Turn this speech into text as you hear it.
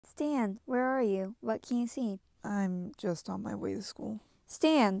Stan, where are you? What can you see? I'm just on my way to school.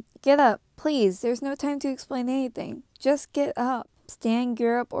 Stan, get up, please. There's no time to explain anything. Just get up. Stan,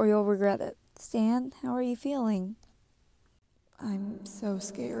 gear up or you'll regret it. Stan, how are you feeling? I'm so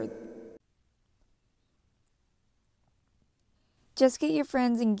scared. Just get your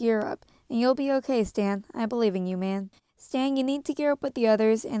friends and gear up, and you'll be okay, Stan. I believe in you, man. Stan, you need to gear up with the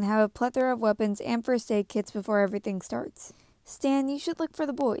others and have a plethora of weapons and first aid kits before everything starts. Stan, you should look for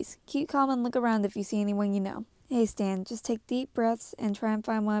the boys. Keep calm and look around if you see anyone you know. Hey, Stan, just take deep breaths and try and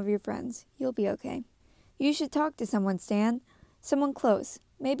find one of your friends. You'll be okay. You should talk to someone, Stan. Someone close.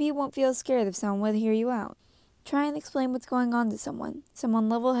 Maybe you won't feel scared if someone would hear you out. Try and explain what's going on to someone. Someone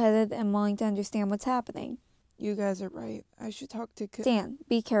level-headed and willing to understand what's happening. You guys are right. I should talk to Stan,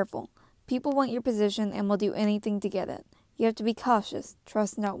 be careful. People want your position and will do anything to get it. You have to be cautious.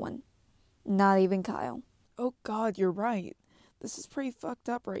 Trust no one. Not even Kyle. Oh God, you're right. This is pretty fucked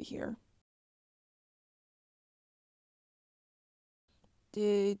up right here.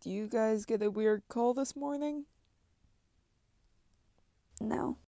 Did you guys get a weird call this morning? No.